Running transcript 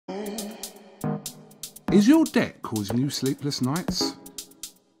Is your debt causing you sleepless nights?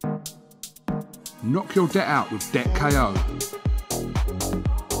 Knock your debt out with Debt KO.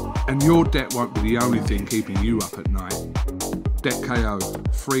 And your debt won't be the only thing keeping you up at night. Debt KO,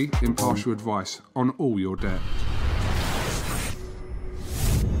 free, impartial advice on all your debt.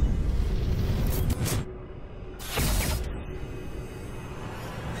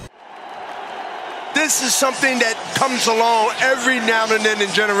 This is something that comes along every now and then in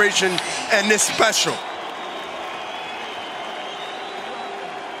generation, and it's special.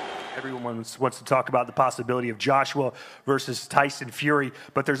 Everyone wants to talk about the possibility of Joshua versus Tyson Fury,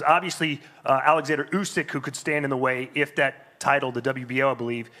 but there's obviously Alexander Usyk who could stand in the way if that title, the WBO, I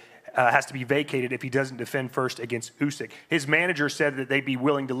believe, has to be vacated if he doesn't defend first against Usyk. His manager said that they'd be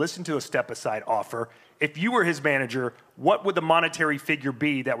willing to listen to a step-aside offer. If you were his manager, what would the monetary figure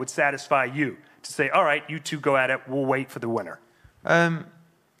be that would satisfy you to say, all right, you two go at it, we'll wait for the winner?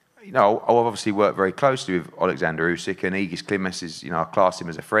 You know, I'll obviously work very closely with Alexander Usyk, and Aegis Klimas is, you know, I class him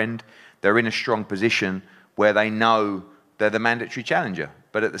as a friend. They're in a strong position where they know they're the mandatory challenger.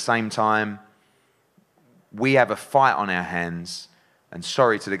 But at the same time, we have a fight on our hands, and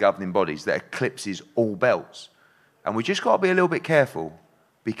sorry to the governing bodies, that eclipses all belts. And we just got to be a little bit careful,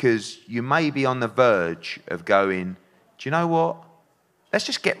 because you may be on the verge of going, do you know what? Let's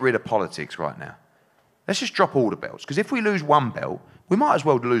just get rid of politics right now. Let's just drop all the belts. Because if we lose one belt, we might as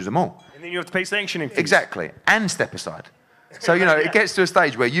well lose them all. And then you have to pay sanctioning fees. Exactly. And step aside. So, you know, it gets to a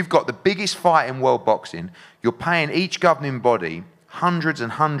stage where you've got the biggest fight in world boxing. You're paying each governing body hundreds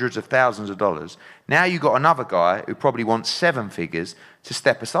and hundreds of thousands of dollars. Now you've got another guy who probably wants 7 figures to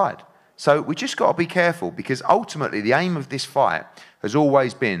step aside. So we just got to be careful, because ultimately the aim of this fight has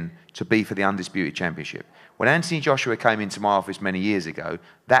always been to be for the undisputed championship. When Anthony Joshua came into my office many years ago,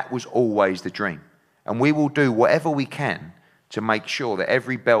 that was always the dream. And we will do whatever we can to make sure that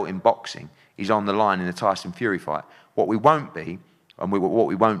every belt in boxing is on the line in the Tyson Fury fight. What we won't be, and what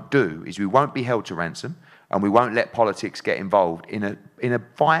we won't do, is we won't be held to ransom, and we won't let politics get involved in a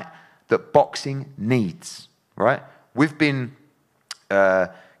fight that boxing needs, right? We've been,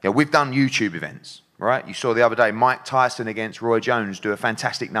 we've done YouTube events, right? You saw the other day Mike Tyson against Roy Jones do a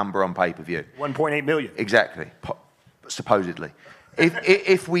fantastic number on pay-per-view. 1.8 million. Exactly, supposedly.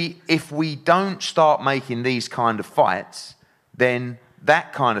 If we don't start making these kind of fights, then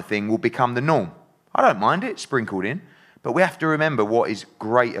that kind of thing will become the norm. I don't mind it sprinkled in, but we have to remember what is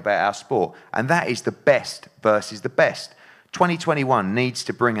great about our sport, and that is the best versus the best. 2021 needs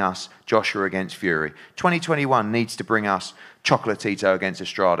to bring us Joshua against Fury. 2021 needs to bring us Chocolatito against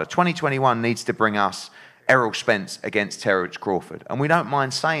Estrada. 2021 needs to bring us Errol Spence against Terrence Crawford. And we don't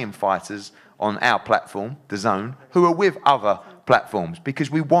mind saying fighters on our platform, The Zone, who are with other platforms,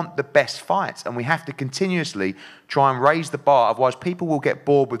 because we want the best fights, and we have to continuously try and raise the bar, otherwise people will get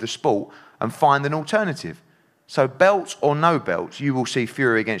bored with the sport and find an alternative. So belts or no belts, you will see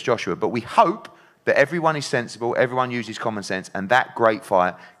Fury against Joshua, but we hope that everyone is sensible, everyone uses common sense, and that great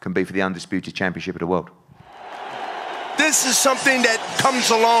fight can be for the undisputed championship of the world. This is something that comes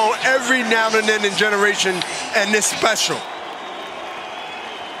along every now and then in generation, and it's special.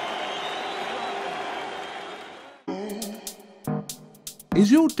 Is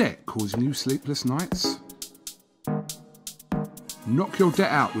your debt causing you sleepless nights? Knock your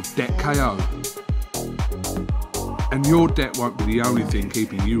debt out with Debt KO. And your debt won't be the only thing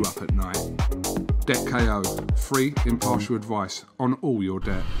keeping you up at night. Debt KO, free, impartial advice on all your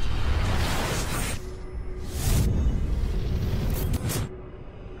debt.